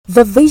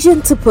The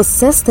vision to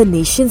possess the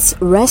nations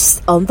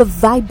rests on the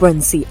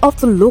vibrancy of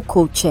the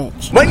local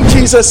church. When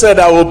Jesus said,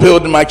 I will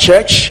build my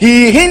church,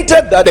 he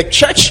hinted that the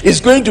church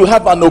is going to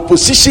have an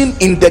opposition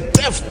in the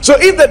devil. So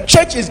if the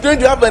church is going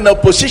to have an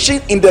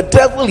opposition in the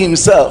devil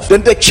himself,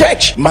 then the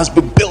church must be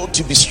built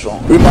to be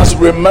strong. We must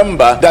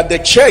remember that the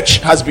church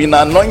has been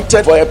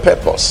anointed for a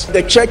purpose.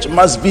 The church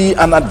must be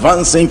an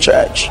advancing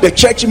church. The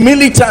church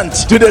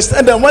militant to the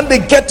extent that when they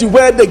get to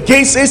where the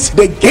gates is,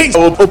 the gates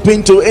will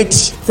open to it.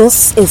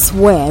 This is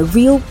where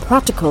real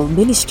practical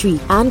ministry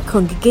and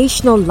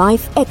congregational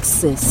life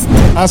exist.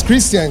 As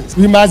Christians,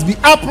 we must be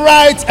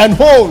upright and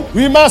whole.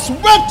 We must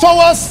work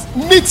towards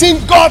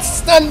meeting God's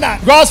standard.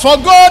 Because for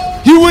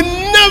God, He will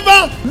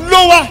never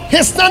lower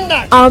His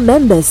standard. Our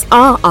members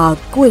are our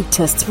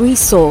greatest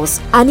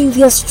resource, and in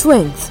their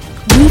strength,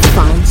 we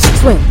find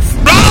strength.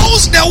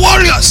 Rouse the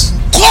warriors.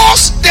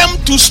 Cause them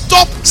to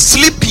stop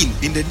sleeping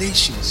in the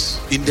nations,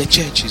 in the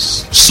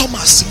churches. Some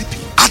are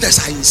sleeping, others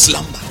are in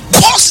slumber.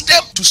 Cause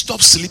them to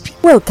stop sleeping.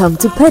 Welcome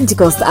to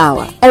Pentecost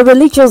Hour, a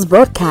religious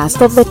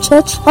broadcast of the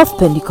Church of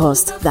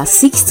Pentecost that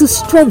seeks to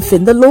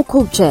strengthen the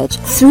local church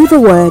through the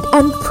word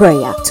and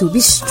prayer to be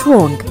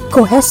strong,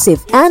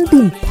 cohesive, and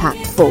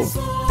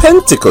impactful.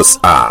 Pentecost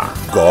Hour,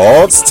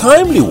 God's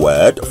timely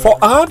word for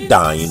our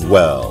dying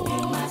world.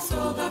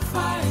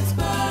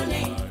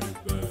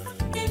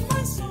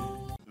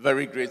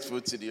 Very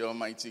grateful to the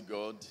Almighty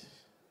God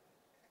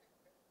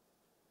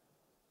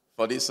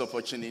for this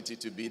opportunity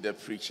to be the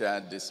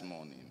preacher this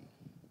morning.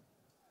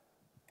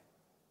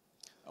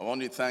 I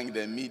want to thank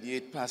the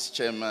immediate past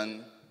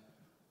chairman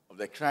of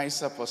the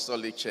Christ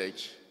Apostolic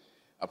Church,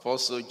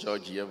 Apostle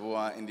George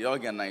Yeboah, and the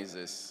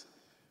organizers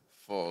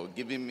for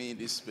giving me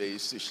this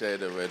space to share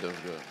the word of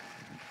God.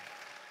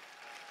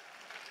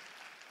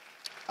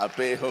 I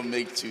pay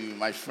homage to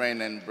my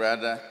friend and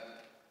brother,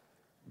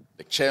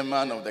 the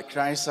chairman of the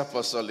Christ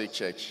Apostolic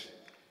Church,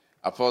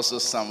 Apostle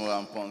Samuel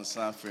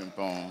Amponsa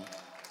Frimpong,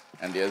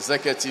 and the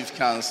executive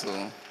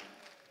council.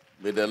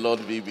 May the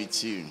Lord be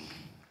with you.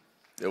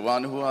 The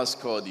one who has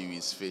called you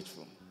is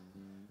faithful.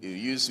 He will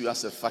use you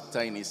as a factor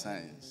in his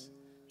hands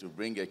to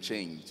bring a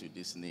change to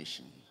this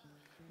nation.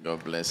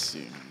 God bless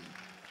you.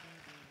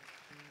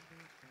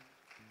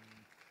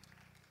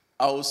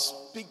 I will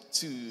speak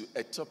to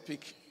a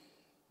topic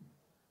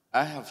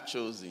I have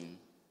chosen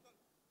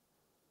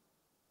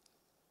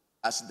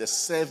as the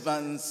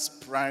servant's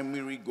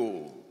primary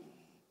goal.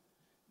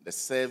 The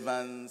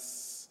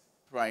servant's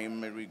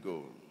primary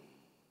goal.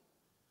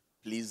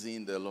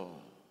 Pleasing the Lord.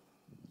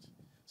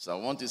 So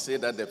I want to say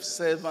that the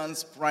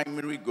servant's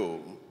primary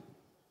goal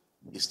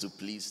is to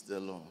please the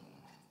Lord.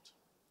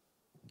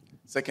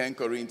 2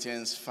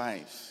 Corinthians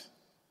 5,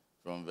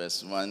 from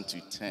verse 1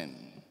 to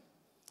 10.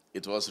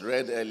 It was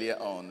read earlier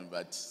on,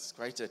 but it's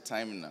quite a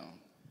time now.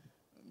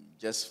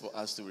 Just for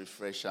us to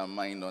refresh our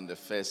mind on the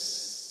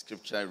first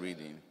scripture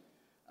reading,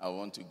 I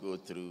want to go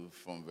through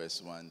from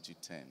verse 1 to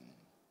 10.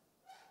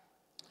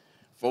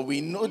 For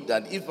we know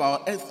that if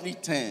our earthly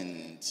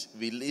tent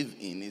we live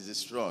in is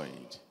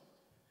destroyed,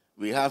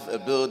 we have a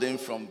building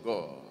from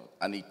God,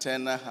 an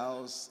eternal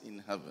house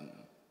in heaven,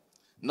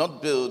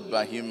 not built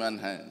by human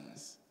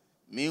hands.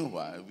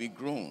 Meanwhile, we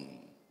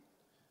groan,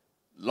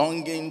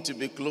 longing to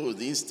be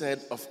clothed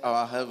instead of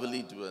our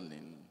heavenly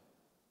dwelling,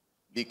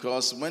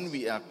 because when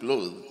we are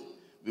clothed,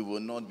 we will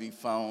not be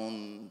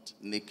found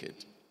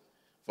naked.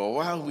 For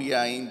while we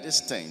are in this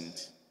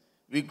tent,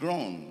 we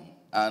groan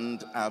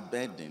and are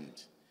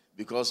burdened,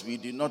 because we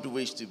do not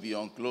wish to be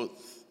unclothed,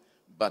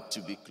 but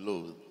to be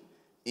clothed,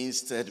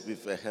 instead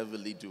with a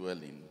heavenly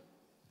dwelling,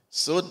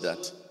 so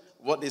that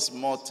what is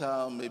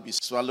mortal may be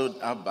swallowed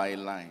up by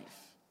life.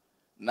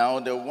 Now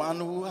the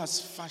one who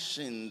has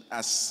fashioned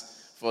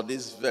us for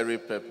this very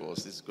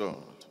purpose is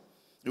God,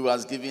 who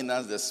has given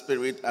us the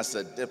Spirit as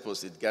a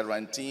deposit,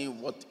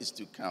 guaranteeing what is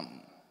to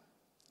come.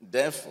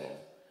 Therefore,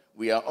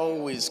 we are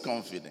always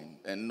confident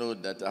and know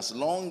that as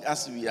long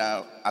as we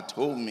are at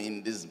home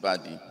in this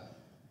body,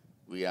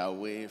 we are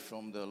away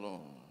from the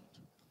Lord.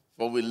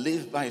 For we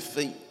live by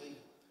faith,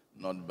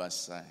 not by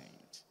sight.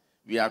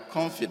 We are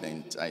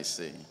confident, I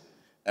say,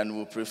 and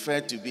will prefer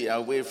to be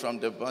away from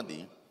the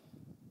body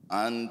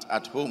and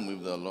at home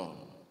with the Lord.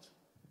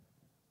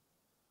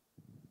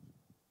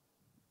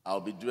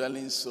 I'll be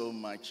dwelling so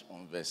much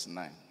on verse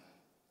 9,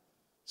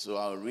 so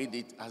I'll read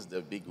it as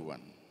the big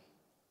one.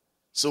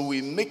 So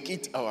we make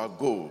it our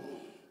goal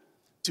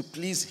to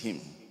please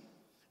Him,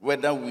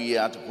 whether we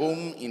are at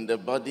home in the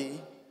body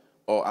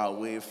or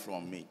away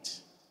from it.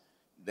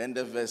 Then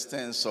the verse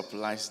 10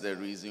 supplies the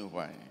reason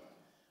why.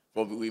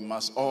 For we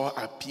must all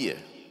appear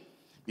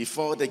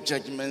before the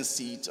judgment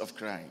seat of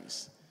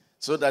Christ,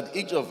 so that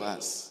each of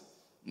us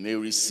may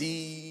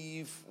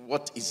receive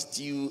what is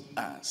due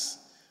us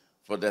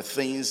for the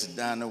things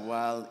done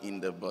while in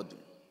the body,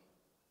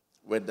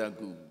 whether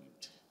good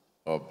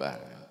or bad.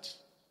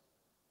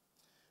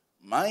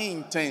 My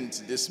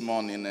intent this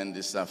morning and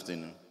this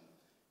afternoon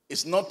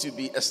is not to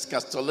be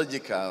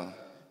eschatological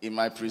in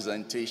my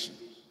presentation.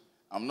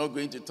 I'm not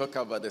going to talk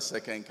about the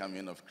second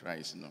coming of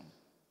Christ, no.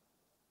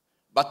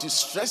 But to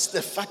stress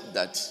the fact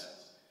that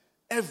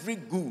Every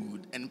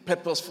good and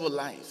purposeful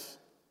life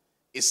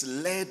is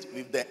led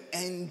with the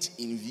end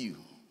in view.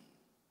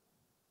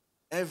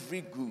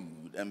 Every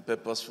good and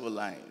purposeful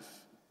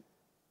life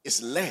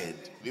is led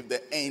with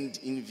the end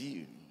in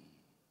view.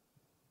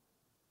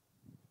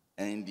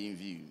 End in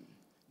view.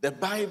 The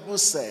Bible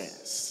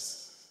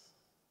says,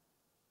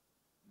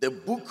 the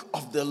book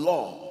of the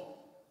law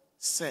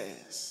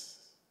says,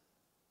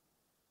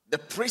 the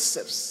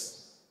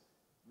precepts,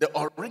 the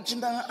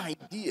original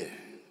idea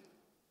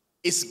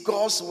is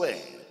God's word.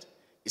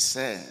 It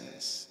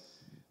says,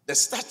 the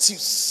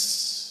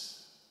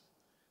statutes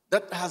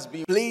that has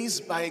been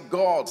placed by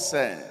God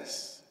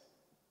says,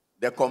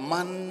 the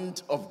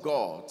command of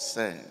God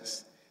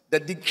says, the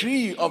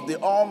decree of the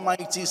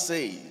Almighty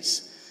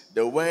says,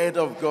 the word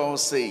of God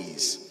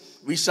says,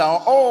 we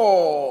shall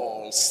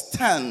all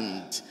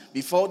stand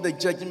before the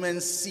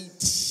judgment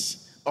seat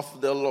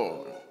of the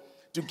Lord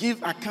to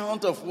give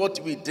account of what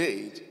we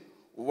did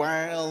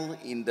while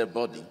in the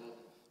body,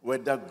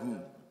 whether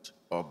good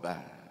or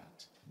bad.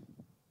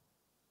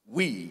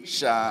 We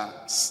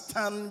shall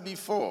stand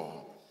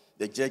before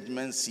the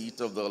judgment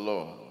seat of the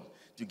Lord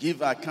to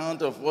give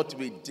account of what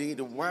we did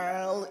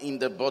while in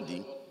the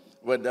body,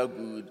 whether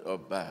good or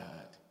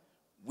bad.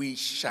 We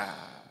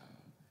shall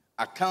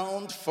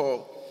account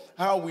for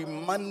how we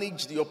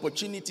manage the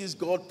opportunities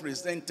God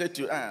presented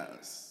to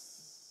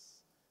us.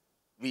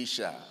 We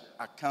shall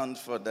account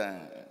for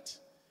that.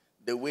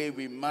 The way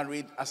we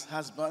married as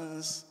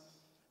husbands,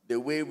 the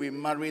way we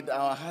married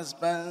our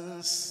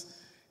husbands,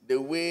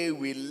 the way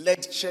we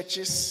led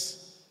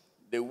churches,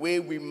 the way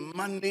we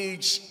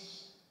managed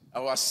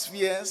our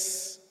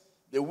spheres,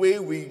 the way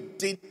we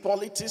did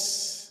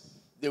politics,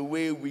 the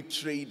way we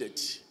traded.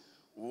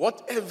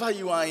 Whatever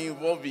you are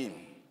involved in,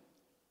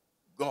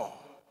 God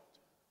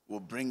will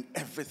bring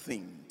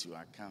everything to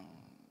account.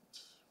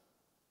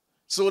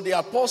 So the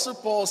Apostle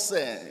Paul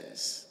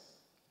says,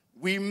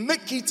 we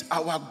make it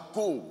our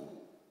goal.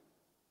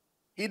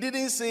 He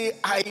didn't say,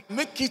 I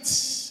make it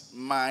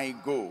my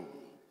goal.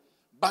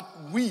 But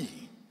we,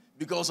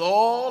 because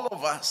all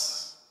of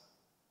us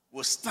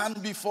will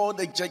stand before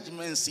the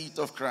judgment seat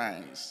of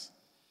Christ.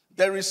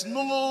 There is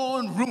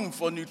no room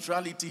for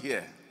neutrality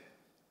here.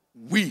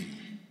 We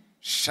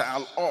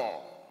shall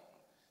all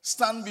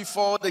stand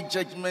before the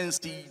judgment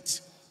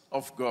seat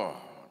of God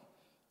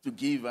to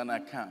give an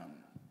account.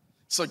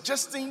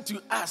 Suggesting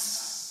to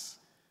us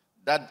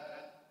that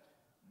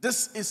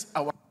this is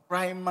our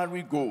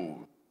primary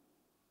goal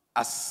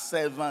as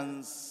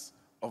servants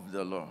of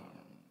the Lord.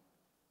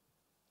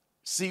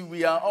 See,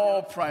 we are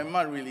all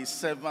primarily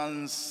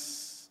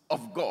servants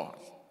of God,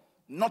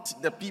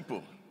 not the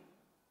people.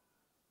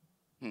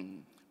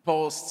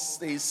 Paul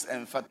says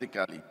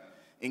emphatically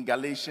in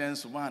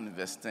Galatians 1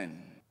 verse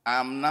 10, I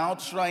am now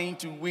trying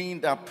to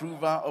win the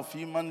approval of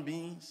human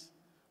beings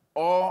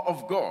or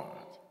of God.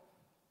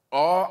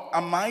 Or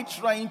am I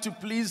trying to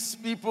please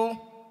people?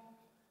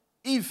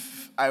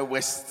 If I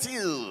were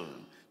still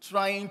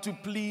trying to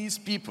please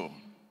people,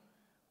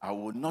 I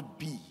would not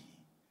be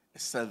a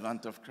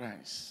servant of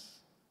Christ.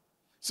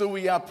 So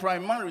we are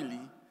primarily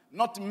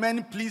not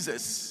men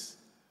pleasers,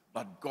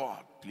 but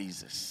God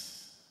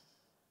pleasers.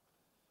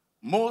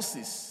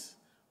 Moses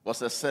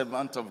was a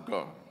servant of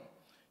God.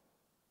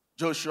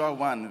 Joshua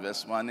 1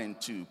 verse 1 and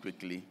 2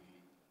 quickly.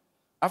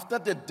 After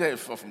the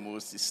death of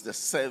Moses, the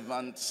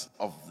servant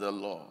of the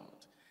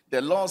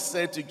Lord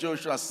said to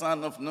Joshua,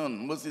 son of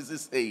Nun,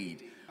 Moses'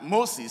 aide,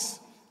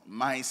 Moses,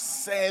 my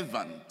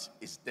servant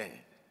is dead.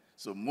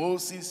 So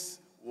Moses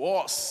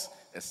was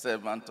a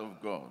servant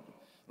of God.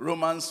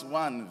 Romans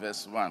 1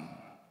 verse 1.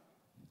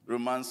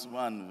 Romans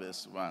 1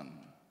 verse 1.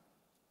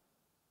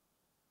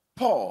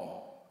 Paul,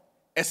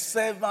 a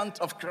servant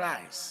of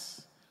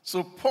Christ.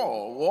 So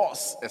Paul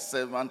was a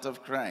servant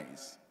of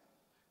Christ.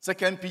 2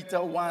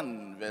 Peter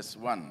 1 verse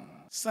 1.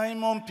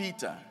 Simon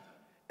Peter,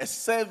 a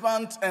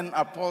servant and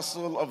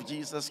apostle of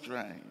Jesus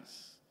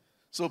Christ.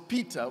 So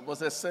Peter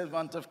was a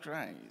servant of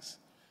Christ.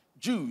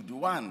 Jude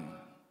 1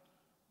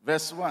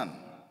 verse 1.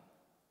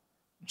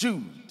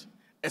 Jude,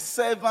 a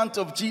servant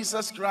of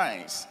Jesus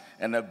Christ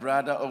and a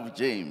brother of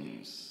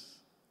James.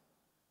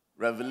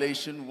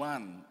 Revelation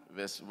 1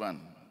 verse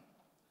 1.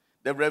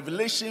 The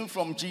revelation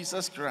from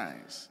Jesus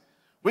Christ,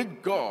 which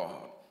God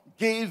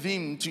gave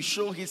him to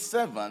show his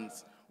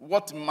servants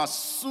what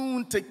must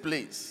soon take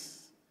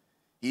place.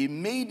 He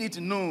made it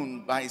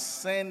known by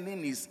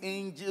sending his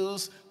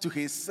angels to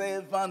his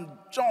servant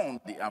John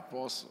the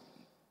apostle.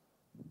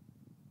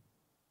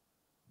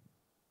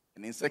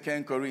 And in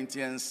 2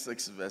 Corinthians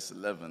 6 verse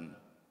 11,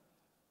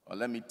 or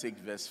let me take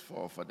verse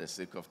 4 for the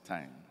sake of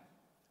time.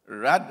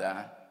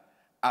 Rather,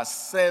 as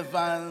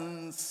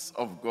servants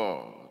of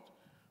God,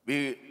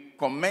 we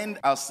commend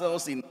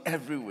ourselves in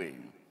every way.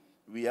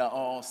 We are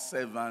all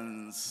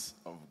servants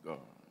of God.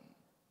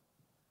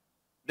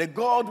 The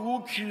God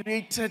who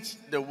created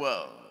the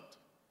world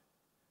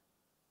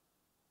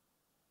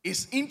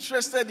is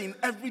interested in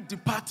every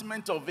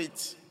department of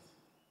it.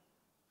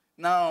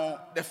 Now,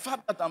 the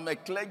fact that I'm a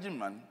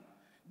clergyman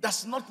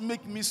does not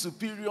make me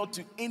superior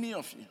to any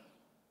of you.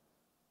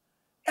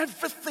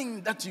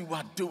 Everything that you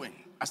are doing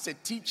as a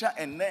teacher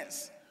and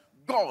nurse,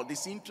 God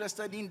is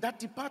interested in that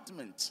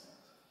department.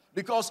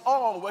 Because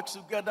all works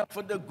together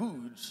for the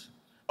good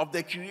of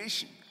the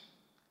creation.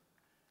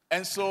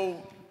 And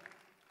so,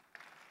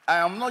 I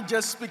am not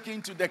just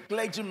speaking to the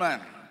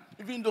clergyman,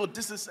 even though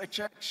this is a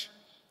church.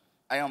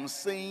 I am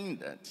saying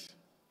that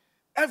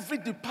every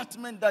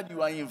department that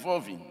you are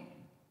involved in,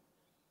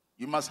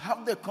 you must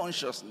have the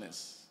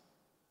consciousness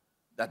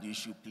that you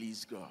should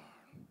please God.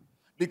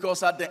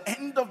 Because at the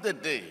end of the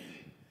day,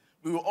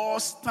 we will all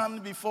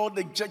stand before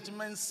the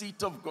judgment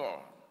seat of God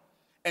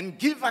and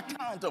give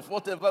account of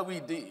whatever we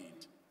did,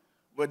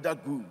 whether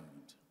good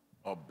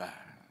or bad.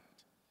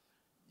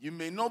 You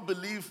may not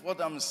believe what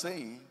I'm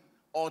saying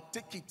or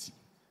take it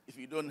if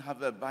you don't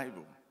have a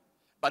Bible.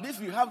 But if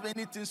you have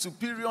anything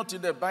superior to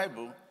the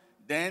Bible,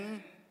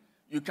 then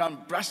you can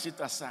brush it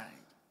aside.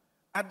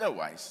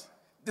 Otherwise,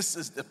 this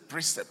is the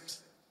precept,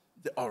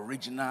 the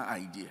original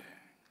idea.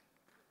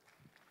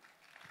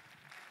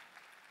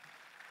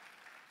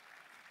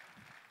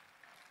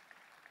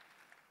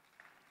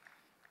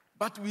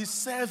 But we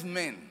serve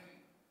men.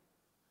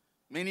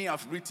 Many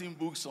have written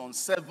books on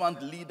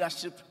servant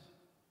leadership.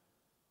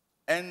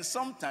 And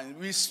sometimes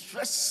we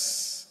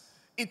stress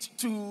it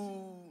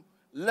to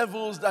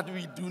levels that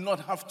we do not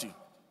have to.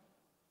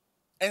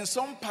 And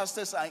some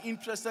pastors are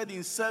interested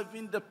in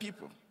serving the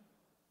people.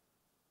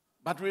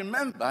 But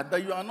remember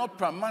that you are not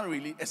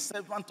primarily a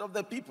servant of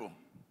the people.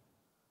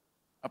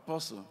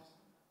 Apostle,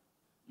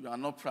 you are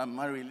not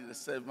primarily the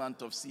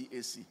servant of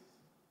CAC.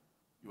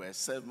 You are a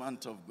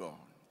servant of God.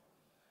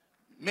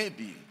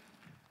 Maybe.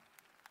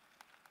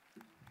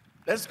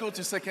 Let's go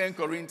to 2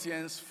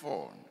 Corinthians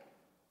 4,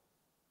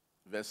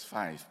 verse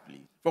 5,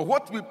 please. For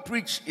what we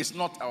preach is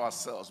not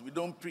ourselves. We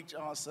don't preach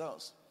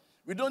ourselves.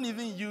 We don't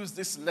even use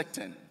this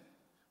lectern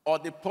or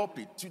the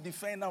pulpit to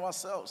defend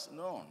ourselves.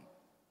 No.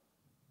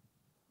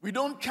 We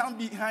don't come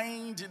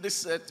behind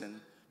this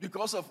curtain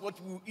because of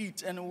what we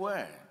eat and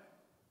wear.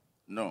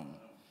 No.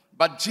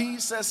 But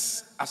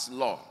Jesus as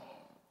Lord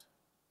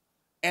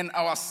and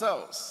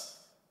ourselves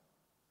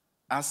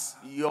as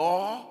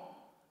your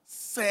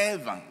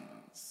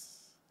servants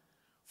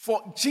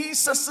for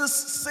Jesus'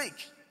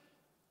 sake.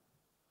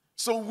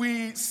 So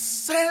we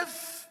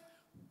serve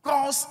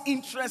God's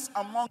interest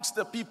amongst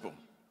the people.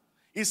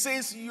 He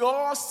says,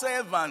 your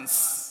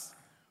servants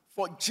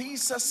for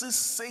Jesus'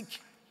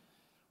 sake.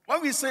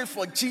 When we say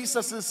for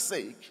Jesus'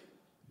 sake,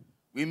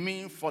 we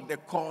mean for the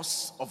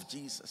cause of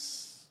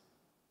Jesus.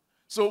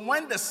 So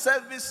when the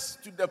service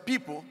to the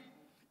people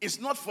is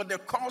not for the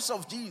cause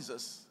of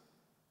Jesus,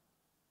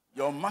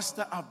 your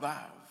master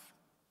above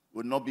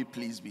will not be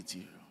pleased with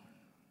you.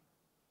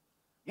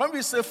 When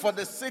we say for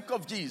the sake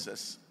of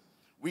Jesus,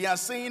 we are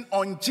saying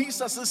on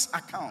Jesus'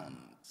 account.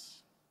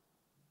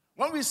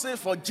 When we say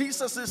for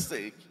Jesus'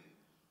 sake,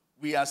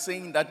 we are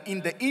saying that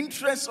in the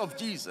interest of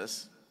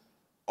Jesus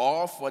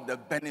or for the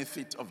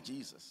benefit of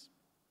Jesus.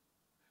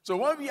 So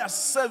when we are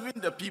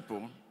serving the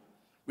people,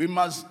 we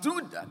must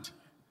do that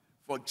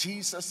for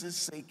Jesus'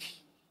 sake.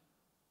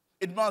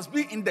 It must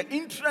be in the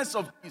interest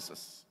of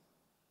Jesus.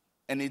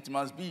 And it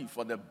must be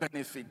for the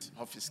benefit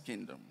of his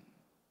kingdom.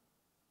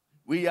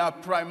 We are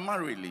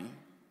primarily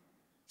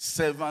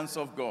servants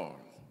of God,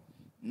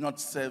 not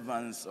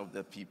servants of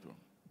the people.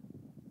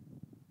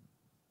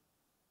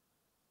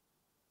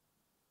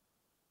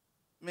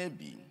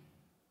 Maybe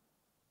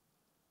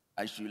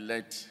I should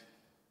let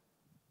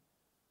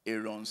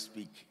Aaron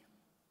speak.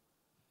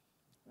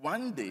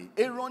 One day,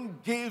 Aaron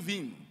gave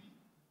in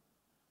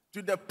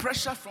to the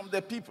pressure from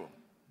the people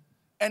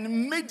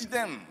and made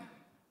them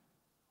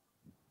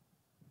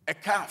a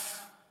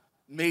calf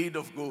made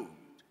of gold.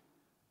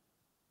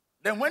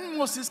 Then when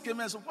Moses came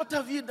and said, what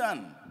have you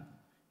done?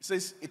 He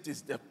says, it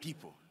is the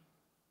people.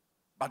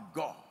 But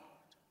God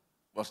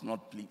was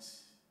not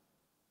pleased.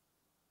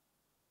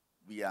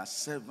 We are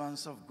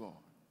servants of God,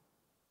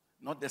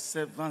 not the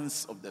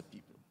servants of the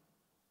people.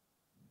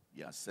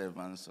 We are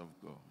servants of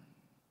God.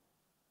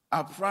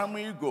 Our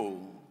primary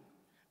goal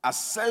as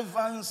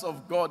servants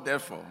of God,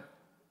 therefore,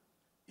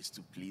 is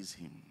to please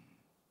him.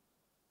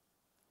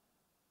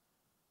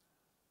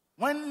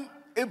 When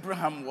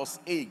Abraham was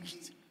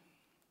aged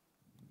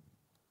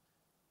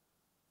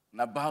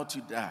and about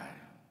to die,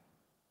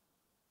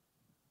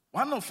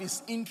 one of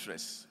his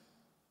interests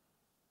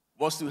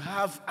was to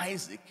have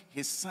Isaac,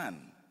 his son,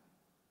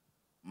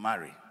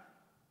 marry.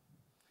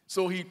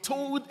 So he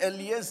told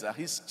Eliezer,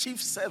 his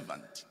chief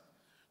servant,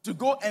 to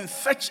go and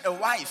fetch a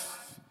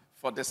wife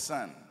for the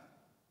son.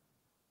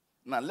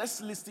 Now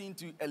let's listen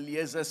to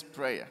Eliezer's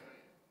prayer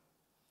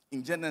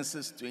in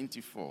Genesis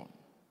 24.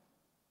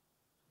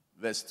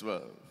 Verse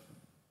 12.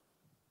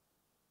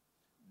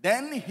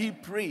 Then he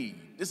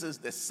prayed. This is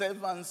the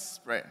servant's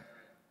prayer.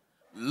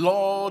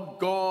 Lord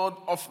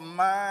God of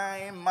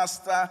my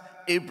master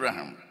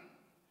Abraham,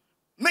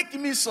 make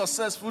me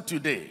successful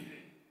today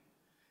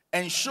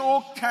and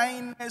show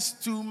kindness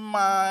to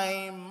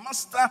my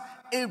master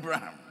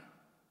Abraham.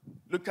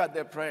 Look at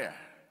the prayer.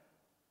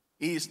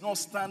 He is not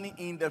standing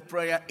in the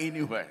prayer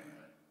anywhere.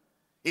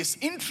 His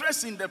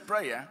interest in the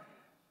prayer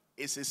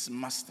is his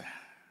master.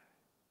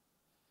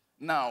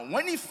 Now,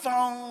 when he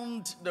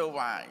found the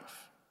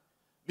wife,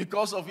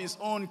 because of his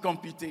own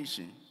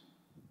computation,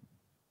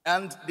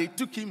 and they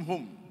took him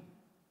home,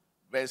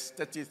 verse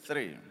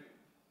 33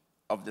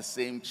 of the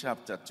same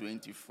chapter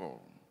 24,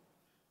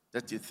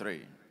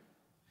 33.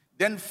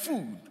 Then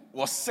food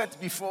was set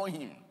before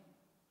him,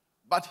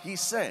 but he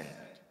said,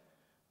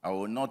 I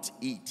will not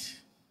eat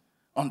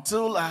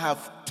until I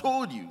have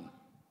told you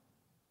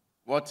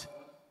what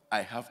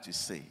I have to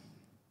say.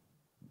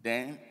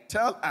 Then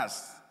tell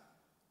us,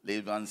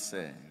 Laban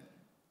said.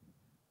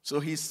 So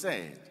he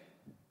said,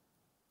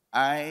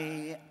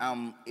 I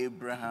am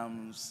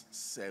Abraham's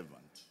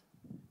servant.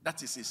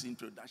 That is his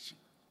introduction.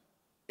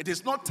 It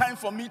is not time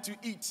for me to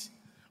eat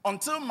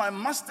until my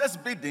master's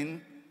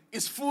bidding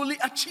is fully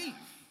achieved.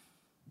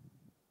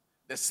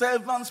 The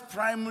servant's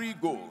primary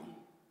goal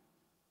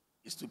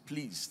is to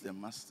please the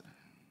master.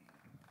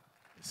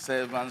 The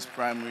servant's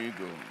primary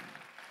goal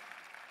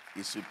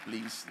is to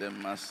please the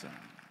master.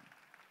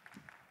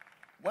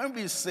 When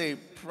we say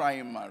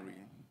primary,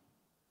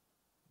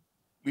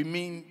 we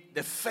mean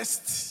the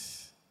first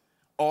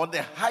or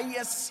the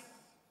highest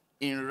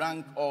in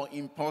rank or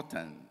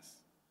importance.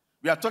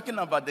 We are talking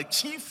about the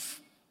chief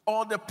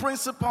or the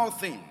principal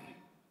thing.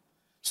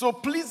 So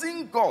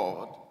pleasing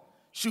God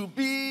should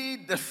be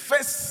the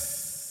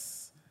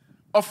first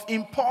of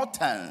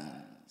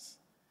importance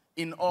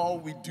in all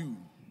we do.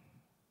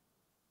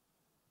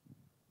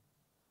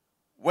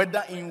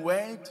 Whether in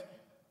word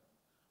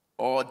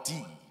or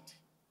deed,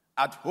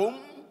 at home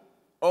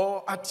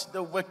or at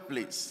the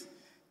workplace,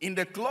 in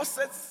the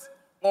closets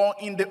or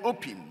in the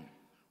open,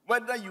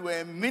 whether you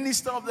are a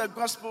minister of the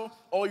gospel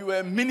or you are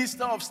a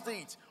minister of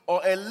state or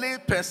a lay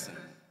person,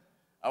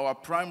 our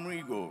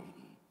primary goal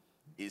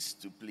is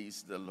to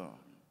please the Lord.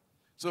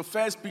 So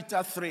 1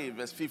 Peter 3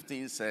 verse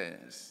 15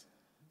 says,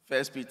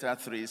 1 Peter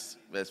 3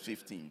 verse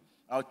 15.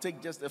 I'll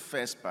take just the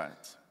first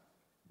part.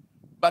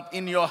 But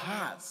in your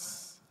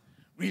hearts,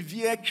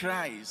 revere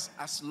Christ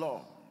as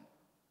Lord.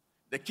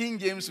 The King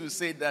James will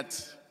say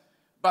that,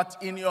 but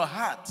in your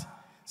heart,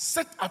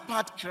 set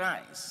apart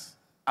Christ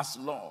as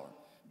Lord,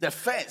 the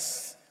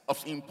first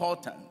of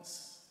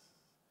importance.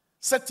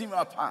 Set him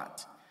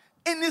apart.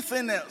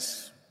 Anything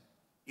else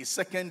is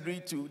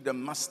secondary to the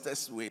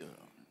master's will.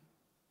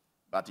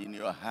 But in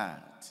your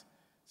heart,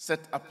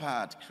 set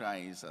apart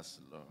Christ as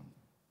Lord.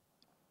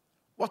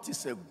 What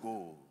is a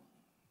goal?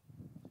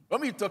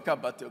 When we talk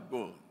about a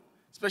goal,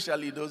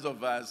 especially those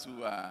of us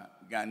who are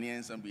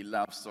Ghanaians and we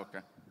love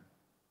soccer,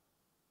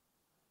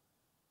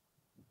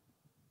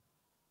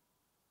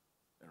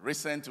 the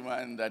recent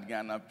one that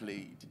Ghana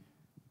played,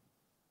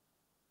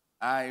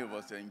 I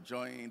was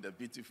enjoying the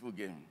beautiful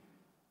game.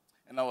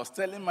 And I was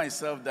telling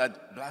myself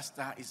that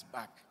Blaster is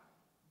back.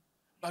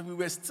 But we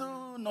were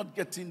still not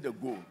getting the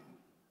goal.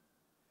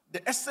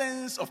 The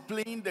essence of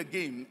playing the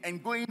game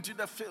and going to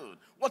the field,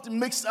 what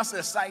makes us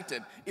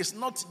excited is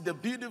not the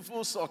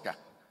beautiful soccer,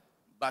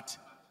 but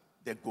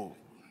the goal.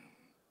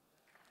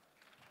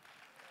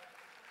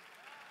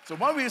 So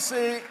when we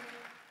say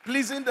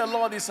pleasing the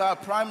Lord is our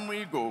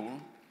primary goal,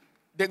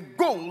 the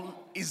goal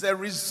is a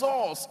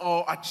resource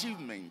or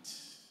achievement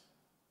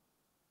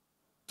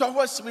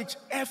towards which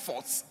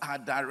efforts are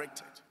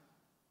directed.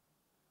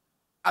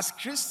 As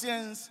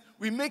Christians,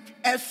 we make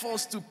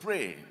efforts to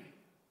pray.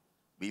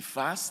 We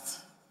fast.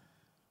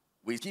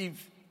 We give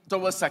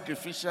towards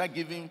sacrificial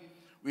giving.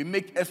 We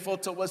make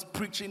effort towards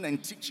preaching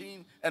and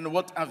teaching and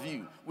what have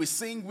you. We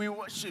sing, we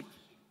worship.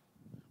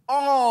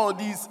 All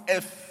these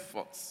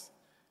efforts,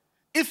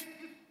 if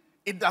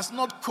it does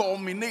not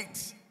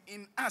culminate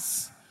in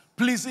us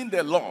pleasing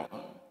the Lord,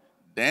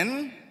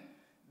 then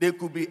there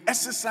could be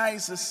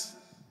exercises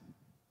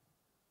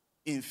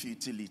in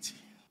futility.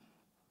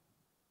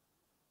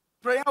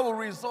 Prayer will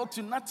result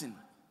to nothing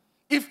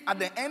if at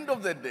the end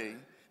of the day,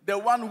 the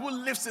one who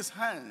lifts his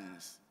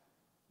hands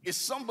is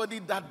somebody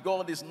that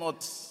God is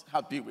not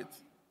happy with.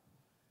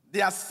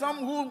 There are some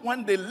who,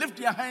 when they lift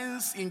their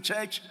hands in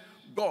church,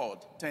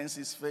 God turns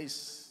his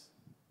face.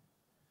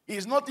 He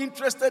is not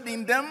interested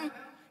in them.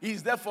 He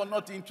is therefore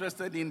not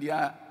interested in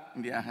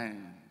their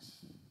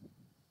hands.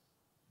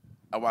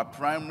 Our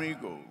primary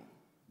goal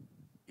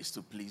is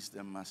to please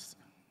the Master.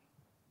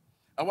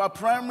 Our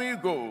primary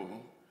goal,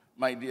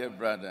 my dear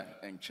brother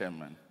and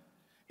chairman,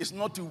 is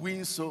not to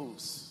win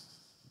souls.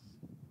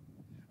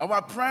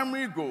 Our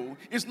primary goal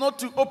is not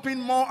to open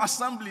more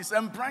assemblies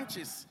and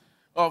branches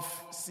of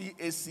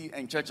CAC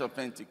and Church of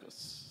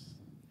Pentecost.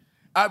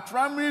 Our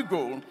primary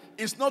goal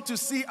is not to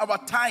see our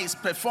tithes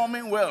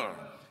performing well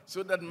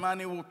so that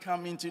money will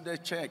come into the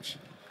church.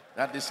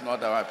 That is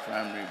not our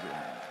primary goal.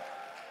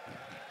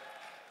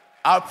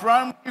 Our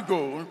primary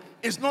goal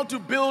is not to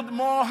build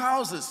more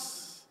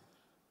houses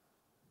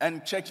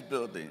and church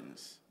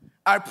buildings.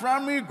 Our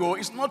primary goal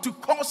is not to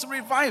cause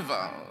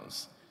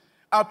revivals.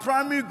 Our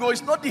primary goal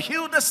is not to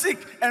heal the sick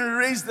and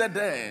raise the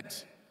dead.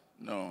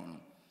 No.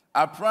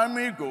 Our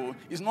primary goal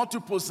is not to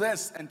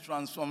possess and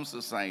transform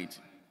society.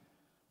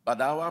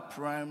 But our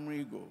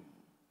primary goal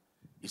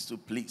is to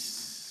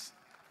please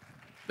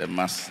the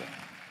Master.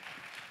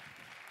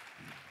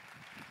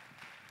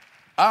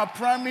 Our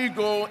primary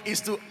goal is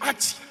to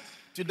act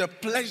to the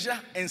pleasure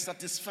and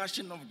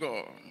satisfaction of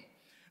God.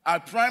 Our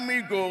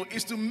primary goal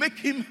is to make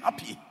him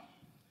happy.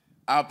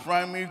 Our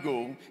primary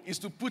goal is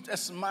to put a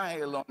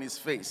smile on his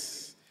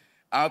face.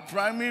 Our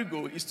primary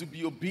goal is to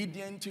be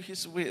obedient to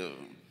his will.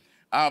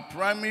 Our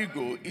primary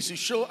goal is to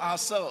show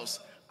ourselves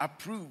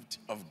approved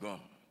of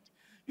God.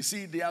 You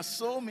see, there are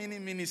so many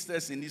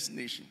ministers in this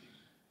nation.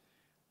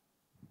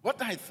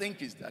 What I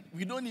think is that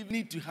we don't even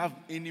need to have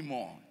any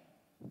more.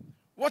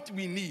 What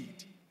we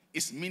need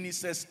is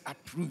ministers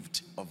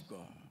approved of God.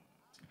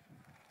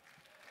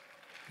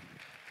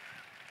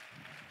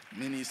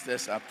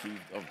 Ministers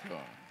approved of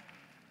God.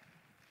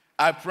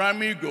 Our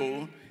primary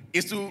goal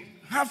is to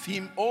have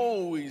him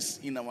always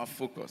in our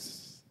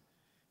focus.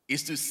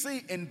 Is to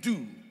say and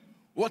do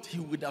what he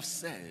would have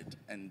said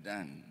and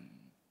done.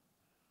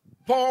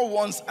 Paul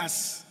wants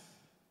us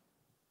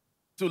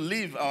to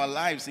live our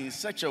lives in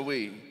such a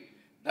way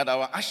that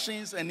our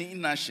actions and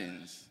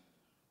inactions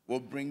will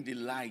bring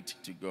delight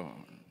to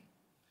God.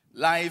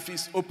 Life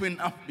is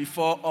open up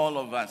before all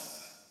of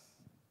us.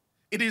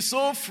 It is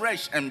so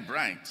fresh and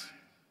bright,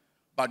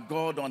 but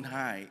God on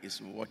high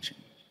is watching.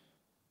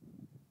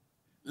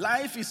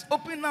 Life is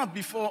open up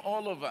before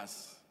all of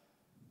us,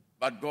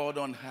 but God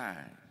on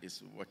high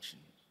is watching.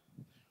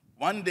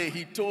 One day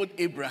he told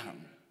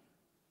Abraham,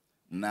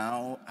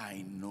 "Now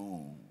I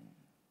know."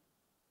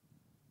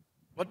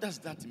 What does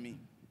that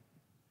mean?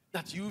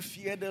 That you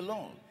fear the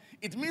Lord.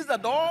 It means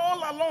that all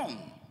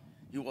along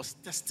he was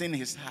testing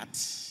his heart.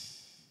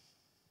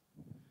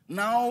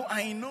 Now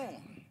I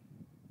know.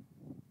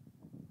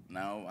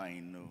 Now I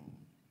know.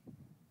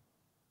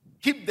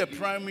 Keep the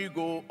primary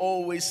goal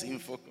always in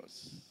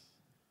focus.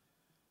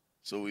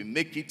 So we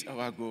make it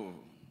our goal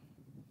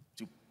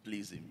to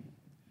please him.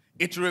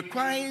 It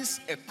requires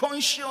a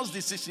conscious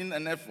decision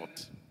and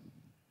effort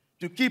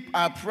to keep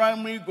our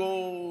primary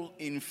goal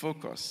in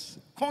focus.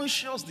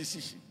 Conscious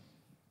decision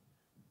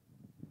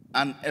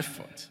and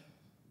effort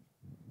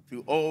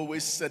to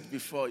always set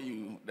before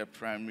you the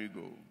primary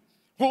goal.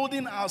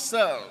 Holding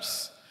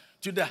ourselves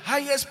to the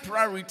highest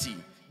priority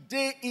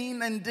day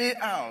in and day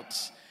out,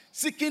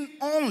 seeking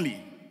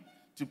only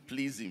to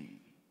please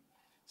him.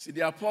 See,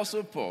 the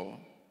Apostle Paul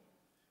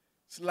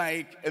is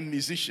like a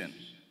musician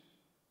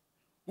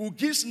who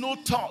gives no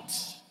thought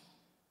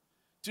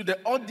to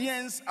the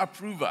audience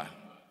approval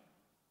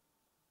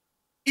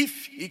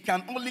if he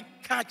can only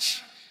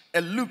catch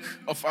a look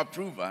of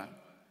approval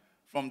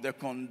from the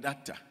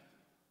conductor.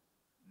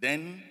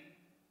 Then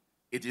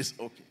it is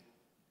okay.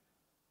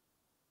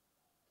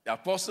 The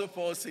Apostle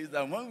Paul says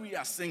that when we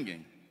are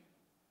singing,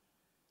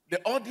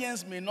 the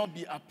audience may not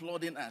be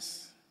applauding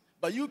us,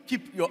 but you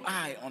keep your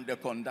eye on the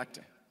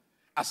conductor.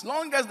 As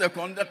long as the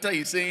conductor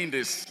is saying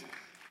this,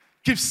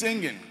 keep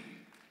singing.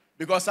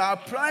 Because our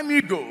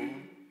primary goal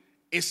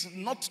is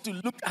not to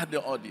look at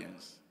the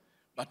audience,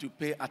 but to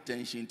pay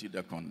attention to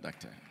the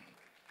conductor.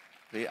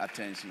 Pay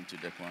attention to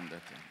the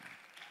conductor.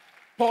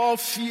 Paul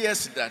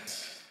fears that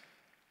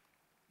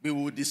we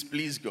will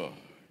displease God.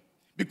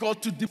 Because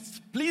to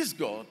displease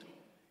God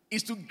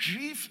is to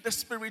grieve the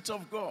Spirit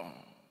of God.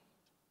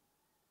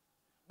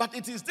 But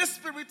it is the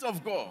Spirit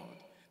of God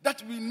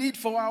that we need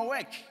for our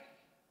work.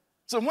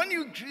 So when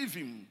you grieve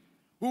him,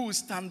 who will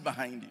stand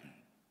behind you?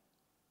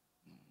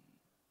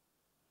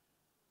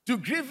 To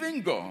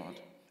grieving God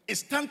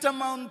is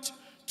tantamount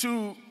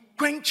to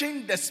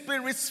quenching the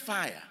Spirit's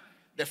fire,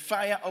 the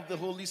fire of the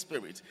Holy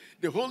Spirit.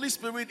 The Holy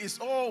Spirit is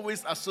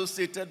always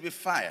associated with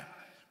fire.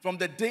 From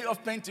the day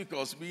of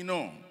Pentecost, we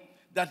know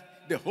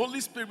that the Holy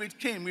Spirit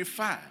came with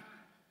fire.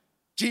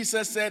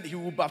 Jesus said he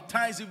will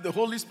baptize you with the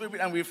Holy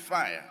Spirit and with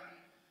fire.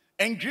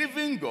 And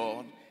grieving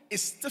God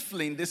is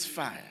stifling this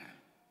fire,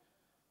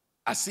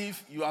 as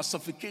if you are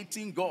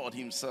suffocating God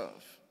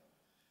himself.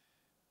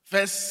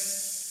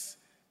 1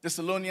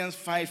 Thessalonians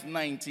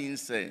 5:19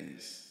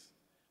 says,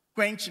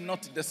 "Quench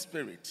not the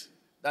spirit."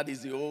 That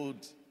is the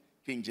old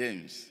King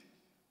James.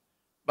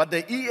 But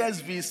the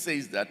ESV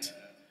says that,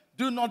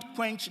 "Do not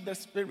quench the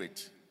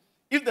spirit."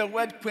 If the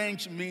word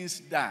quench means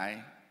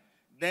die,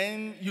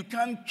 then you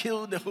can't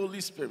kill the Holy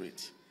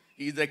Spirit.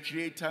 He is the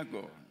creator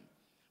God.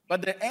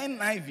 But the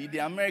NIV, the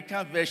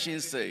American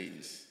version,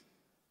 says,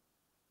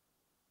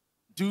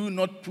 "Do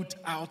not put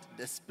out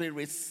the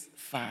Spirit's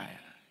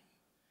fire."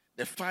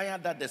 The fire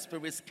that the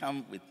spirits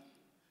come with.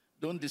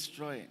 Don't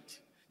destroy it.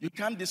 You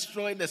can't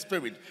destroy the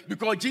Spirit.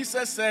 Because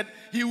Jesus said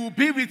he will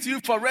be with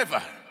you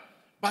forever.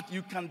 But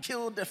you can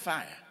kill the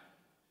fire.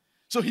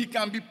 So he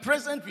can be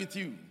present with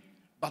you,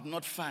 but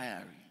not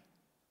fiery.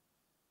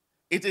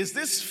 It is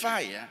this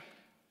fire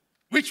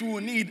which we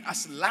will need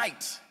as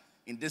light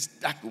in this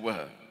dark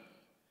world.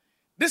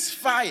 This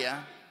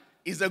fire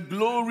is the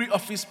glory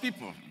of his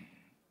people.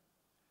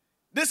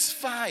 This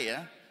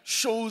fire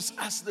shows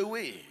us the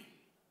way.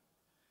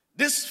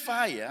 This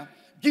fire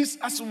gives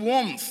us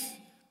warmth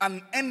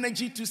and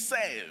energy to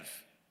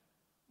serve.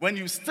 When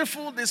you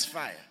stifle this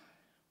fire,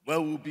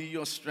 where will be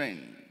your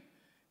strength?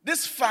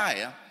 This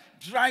fire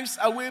drives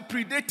away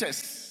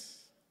predators.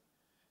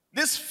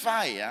 This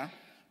fire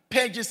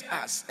purges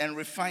us and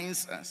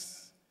refines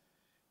us.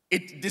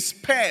 It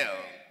dispels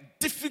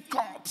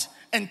difficult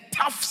and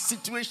tough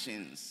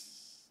situations.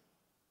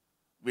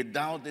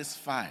 Without this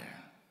fire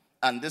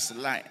and this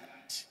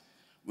light,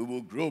 we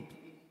will grope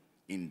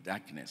in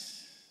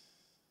darkness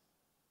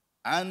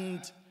and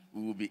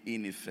we will be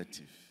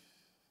ineffective.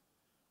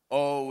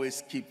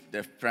 Always keep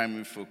the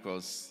primary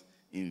focus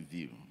in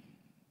view.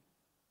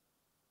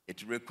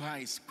 It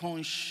requires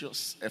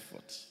conscious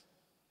effort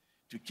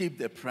to keep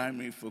the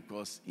primary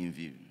focus in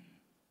view.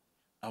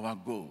 Our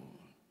goal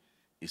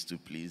is to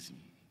please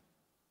Him.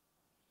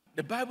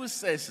 The Bible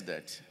says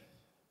that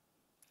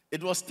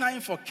it was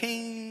time for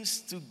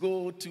kings to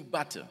go to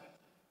battle.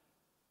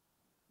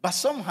 But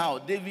somehow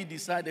David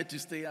decided to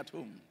stay at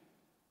home.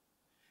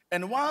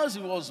 And whilst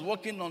he was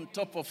walking on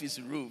top of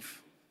his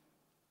roof,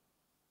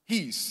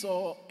 he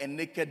saw a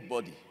naked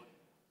body.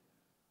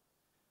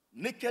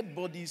 Naked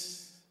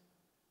bodies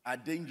are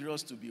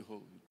dangerous to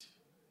behold.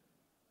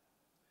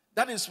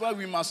 That is why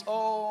we must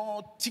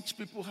all teach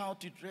people how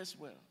to dress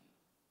well.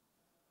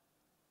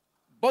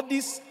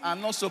 Bodies are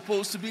not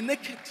supposed to be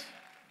naked.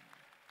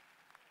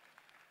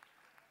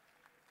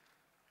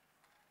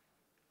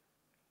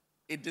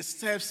 It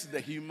disturbs the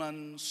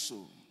human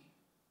soul.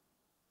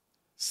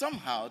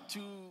 Somehow,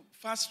 to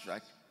fast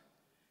track,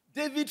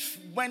 David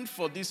went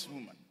for this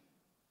woman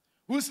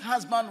whose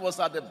husband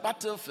was at the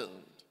battlefield.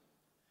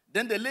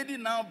 Then the lady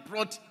now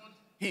brought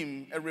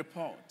him a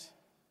report.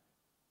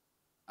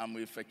 I'm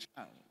with a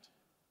child.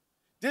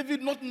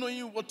 David not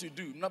knowing what to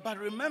do. Now, but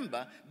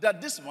remember that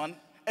this one,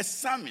 a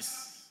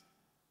psalmist,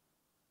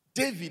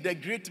 David, a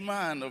great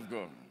man of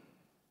God,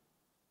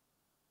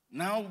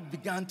 now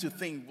began to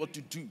think what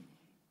to do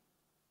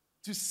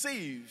to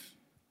save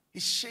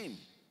his shame.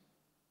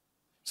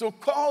 So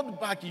called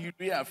back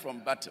Uriah from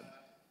battle,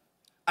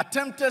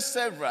 attempted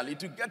severally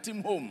to get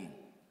him home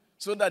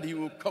so that he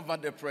would cover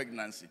the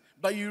pregnancy.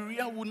 But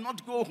Uriah would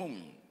not go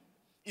home.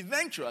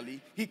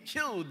 Eventually, he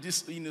killed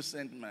this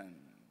innocent man.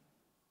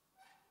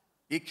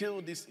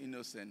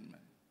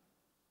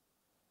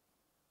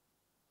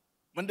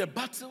 When the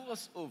battle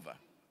was over,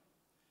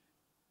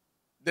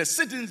 the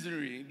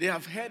citizenry, they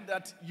have heard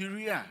that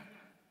Uriah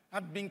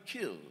had been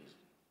killed.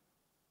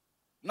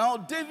 Now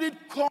David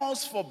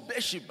calls for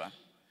Bathsheba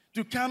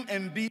to come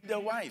and be the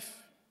wife.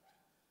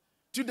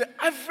 To the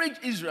average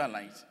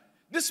Israelite,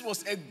 this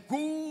was a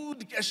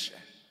good gesture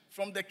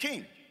from the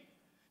king.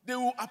 They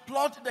will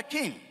applaud the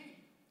king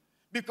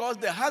because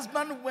the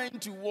husband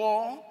went to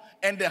war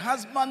and the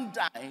husband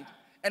died,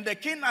 and the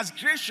king has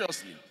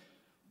graciously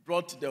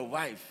brought the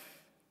wife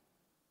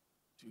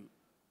to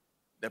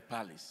the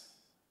palace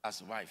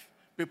as wife.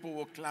 People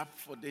will clap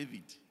for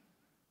David.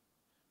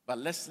 But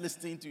let's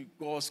listen to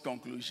God's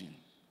conclusion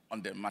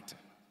on the matter.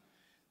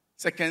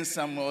 2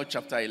 Samuel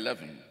chapter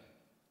 11,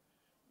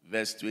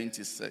 verse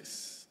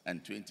 26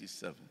 and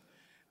 27.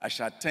 I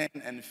shall turn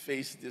and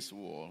face this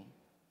wall,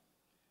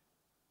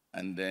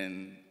 and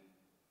then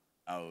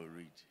I will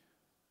read.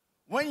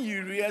 When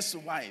Uriah's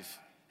wife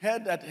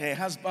heard that her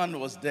husband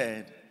was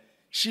dead,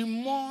 she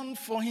mourned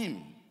for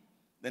him.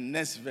 The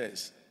next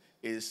verse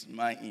is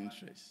my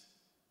interest.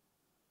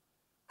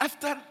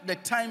 After the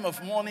time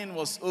of mourning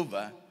was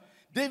over,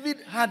 David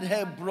had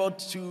her brought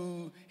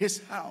to his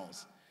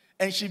house,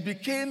 and she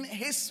became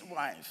his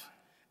wife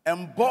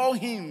and bore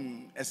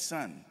him a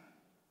son.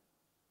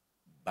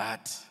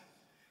 But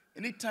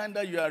anytime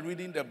that you are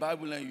reading the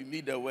Bible and you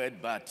meet the word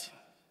but,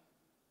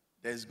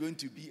 there's going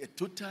to be a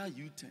total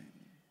U-turn.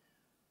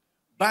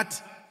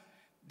 But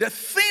the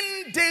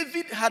thing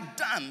David had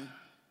done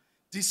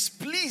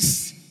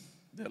displeased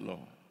the Lord.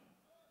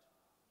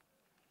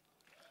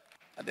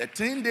 The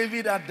thing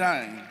David had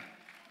done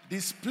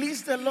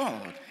displeased the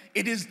Lord.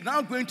 It is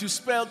now going to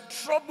spell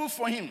trouble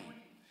for him.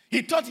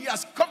 He thought he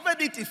has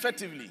covered it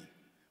effectively.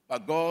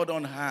 But God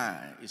on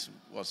high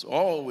was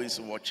always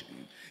watching.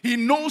 He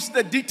knows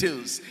the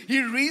details.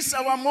 He reads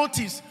our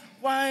motives.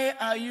 Why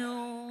are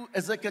you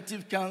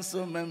executive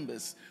council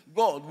members?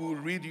 God will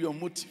read your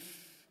motive.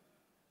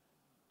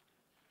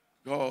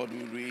 God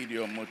will read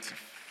your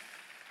motive.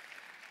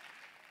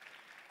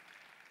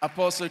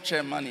 Apostle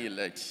Chairman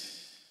elect,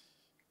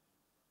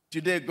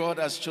 today God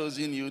has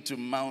chosen you to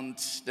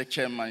mount the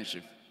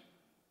chairmanship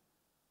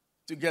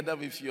together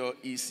with your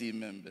EC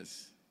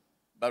members.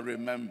 But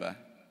remember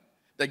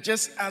that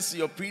just as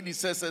your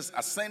predecessors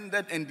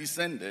ascended and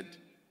descended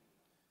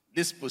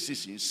this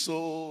position,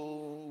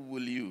 so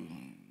will you.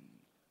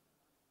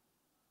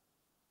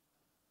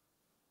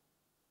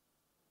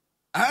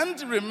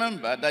 And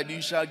remember that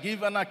you shall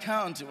give an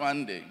account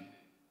one day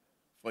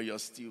for your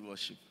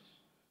stewardship.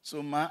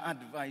 So my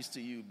advice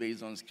to you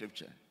based on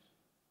scripture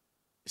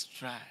is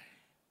try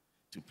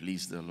to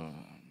please the Lord.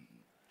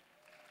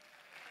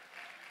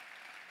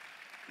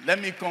 Let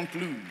me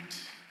conclude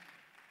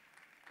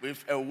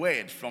with a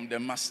word from the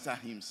Master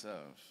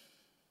himself.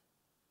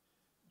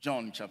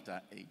 John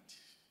chapter 8,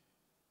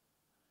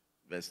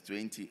 verse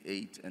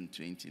 28 and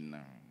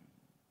 29.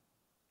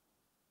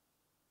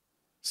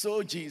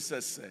 So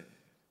Jesus said,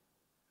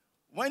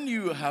 when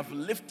you have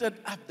lifted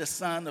up the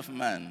Son of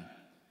Man,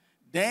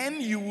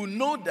 then you will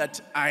know that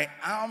I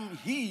am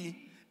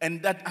he,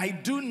 and that I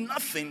do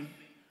nothing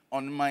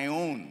on my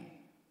own,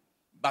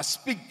 but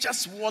speak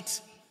just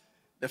what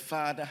the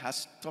Father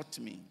has taught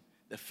me.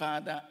 The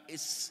Father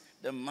is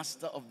the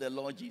master of the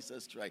Lord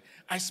Jesus Christ.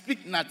 I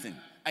speak nothing.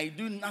 I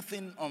do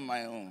nothing on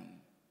my own.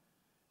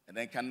 And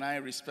then can I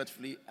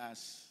respectfully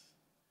ask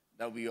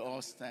that we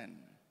all stand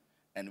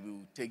and we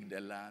will take the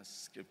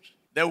last scripture.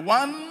 The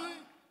one,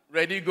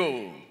 ready,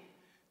 go.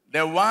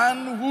 The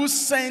one who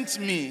sent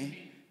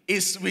me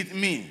is with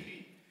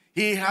me.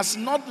 He has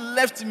not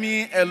left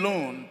me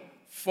alone,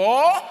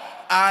 for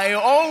I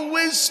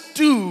always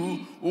do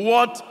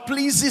what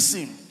pleases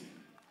him.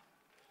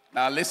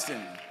 Now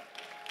listen.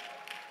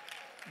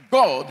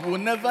 God will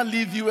never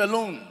leave you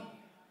alone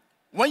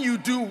when you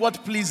do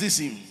what pleases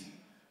him.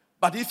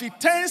 But if he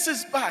turns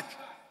his back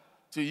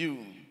to you,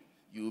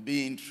 you'll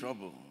be in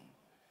trouble.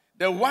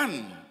 The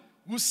one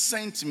who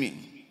sent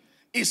me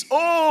is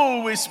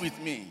always with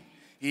me.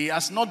 He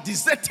has not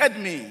deserted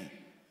me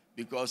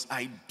because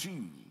I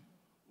do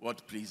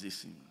what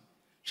pleases him.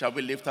 Shall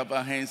we lift up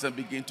our hands and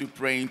begin to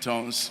pray in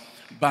tongues?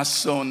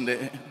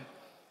 Basonde,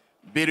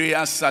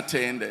 Biria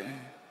Satende.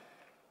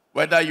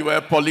 Whether you are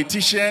a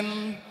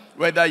politician,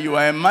 whether you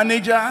are a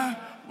manager,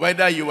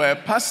 whether you are a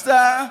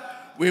pastor,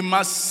 we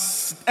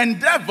must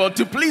endeavor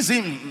to please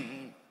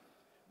him,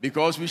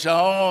 because we shall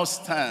all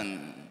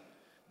stand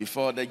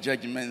before the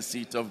judgment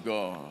seat of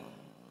God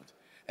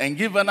and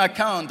give an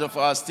account of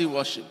our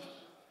stewardship,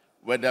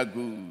 whether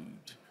good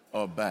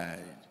or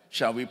bad.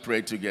 Shall we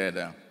pray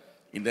together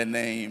in the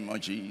name of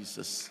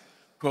Jesus?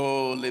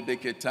 Shall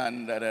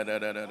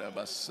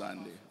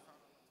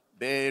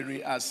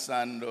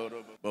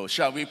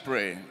we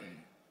pray?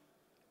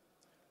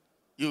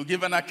 You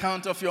give an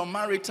account of your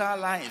marital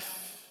life.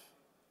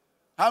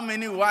 How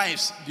many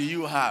wives do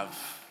you have?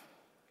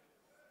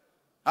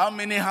 How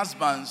many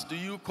husbands do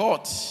you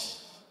court?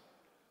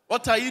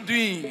 What are you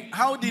doing?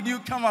 How did you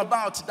come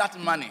about that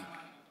money?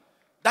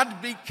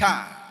 That big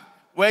car,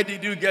 where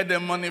did you get the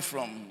money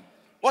from?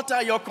 What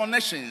are your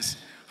connections?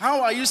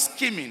 How are you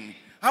scheming?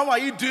 How are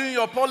you doing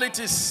your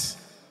politics?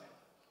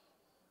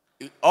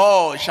 It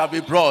all shall be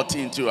brought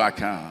into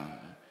account.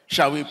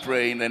 Shall we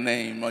pray in the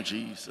name of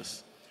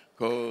Jesus?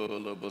 We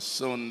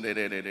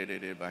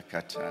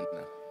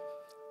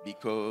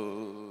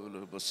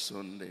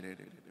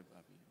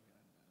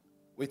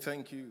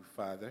thank you,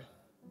 Father,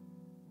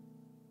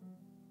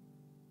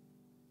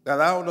 that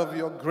out of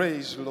your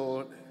grace,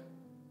 Lord,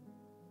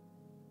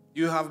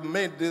 you have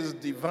made this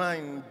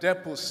divine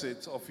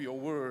deposit of your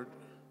word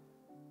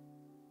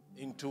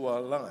into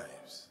our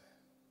lives.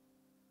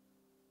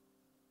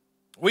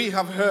 We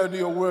have heard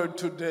your word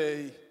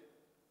today,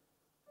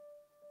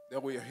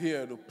 that we are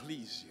here to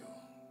please you.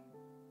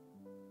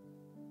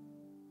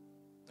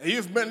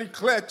 You've made it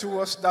clear to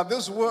us that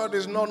this word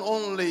is not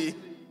only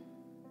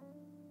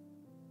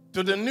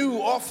to the new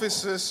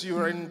officers you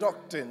are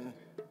inducting,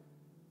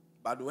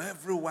 but to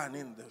everyone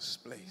in this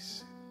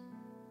place.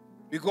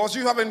 Because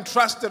you have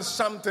entrusted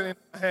something in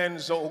our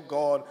hands, oh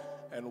God,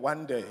 and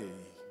one day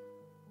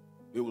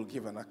we will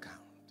give an account.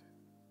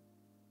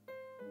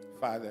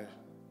 Father,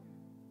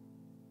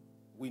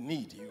 we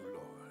need you,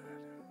 Lord.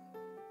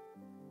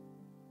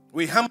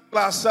 We humble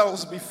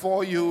ourselves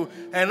before you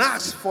and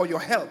ask for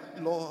your help,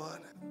 Lord.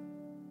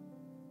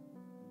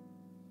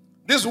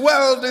 This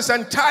world is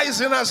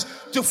enticing us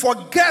to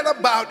forget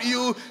about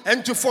you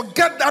and to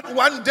forget that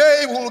one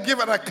day we will give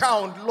an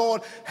account.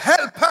 Lord,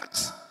 help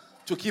us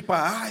to keep our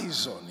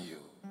eyes on you.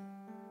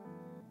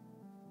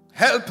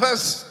 Help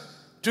us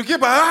to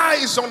keep our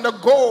eyes on the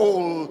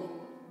goal.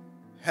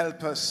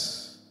 Help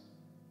us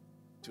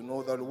to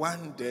know that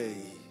one day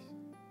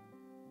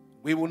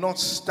we will not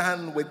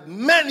stand with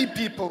many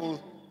people,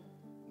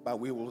 but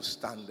we will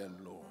stand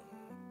alone.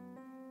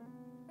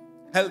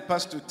 Help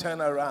us to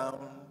turn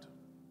around.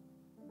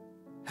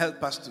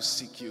 Help us to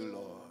seek you,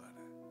 Lord,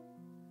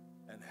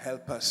 and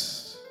help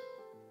us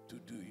to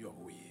do your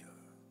will.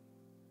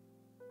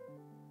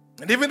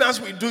 And even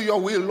as we do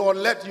your will, Lord,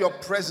 let your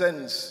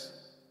presence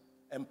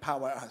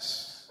empower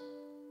us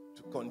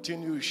to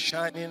continue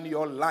shining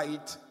your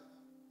light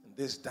in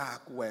this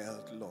dark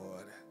world,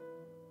 Lord,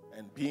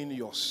 and being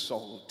your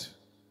salt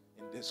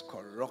in this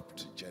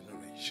corrupt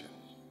generation.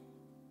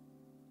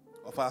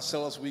 Of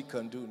ourselves, we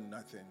can do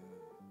nothing,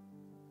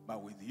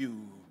 but with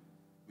you,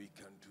 we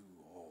can do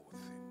all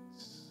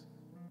things.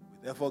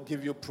 We therefore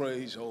give you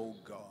praise, oh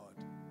God.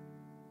 In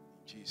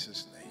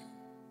Jesus' name,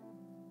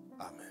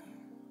 amen.